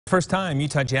First time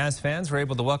Utah Jazz fans were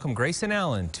able to welcome Grayson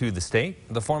Allen to the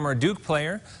state. The former Duke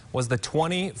player was the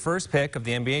 21st pick of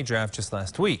the NBA draft just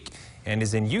last week and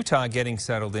is in Utah getting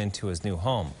settled into his new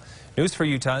home. News for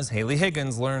Utah's Haley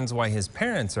Higgins learns why his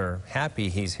parents are happy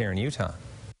he's here in Utah.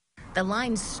 The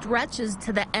line stretches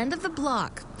to the end of the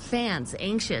block. Fans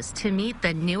anxious to meet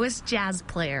the newest Jazz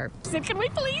player. So can we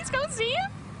please go see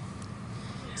him?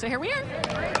 So here we are.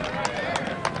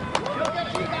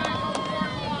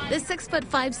 The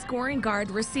 6'5" scoring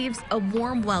guard receives a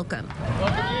warm welcome.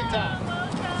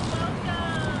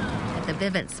 At the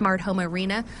Vivint Smart Home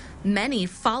Arena, many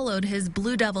followed his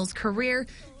Blue Devils career,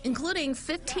 including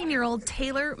 15-year-old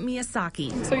Taylor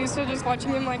Miyazaki. So used to just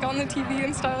watching him on the TV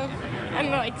and stuff,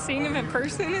 and seeing him in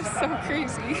person is so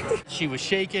crazy. She was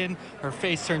shaking, her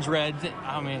face turns red.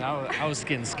 I mean, I was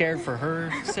getting scared for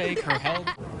her sake, her health.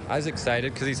 I was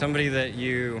excited because he's somebody that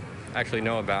you actually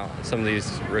know about. Some of these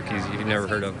rookies you've never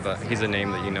heard of, but he's a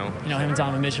name that you know. You know, him and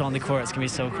Donovan Mitchell on the court, it's going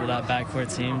to be so cool. That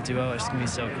backcourt team duo, it's going to be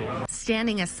so cool.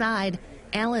 Standing aside,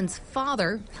 Allen's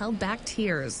father held back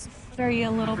tears. Are you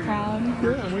a little proud?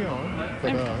 Yeah, we are.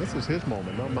 But this is his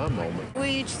moment, not my moment.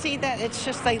 We see that it's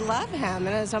just they love him, and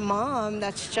as a mom,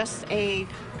 that's just a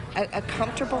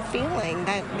comfortable feeling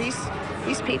that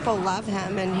these people love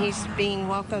him, and he's being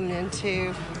welcomed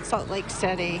into Salt Lake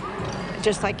City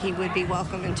just like he would be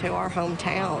welcome into our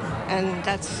hometown, and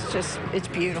that's just, it's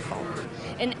beautiful.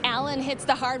 And Allen hits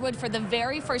the hardwood for the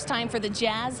very first time for the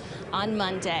Jazz on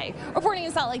Monday. Reporting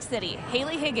in Salt Lake City,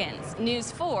 Haley Higgins,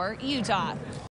 News 4 Utah.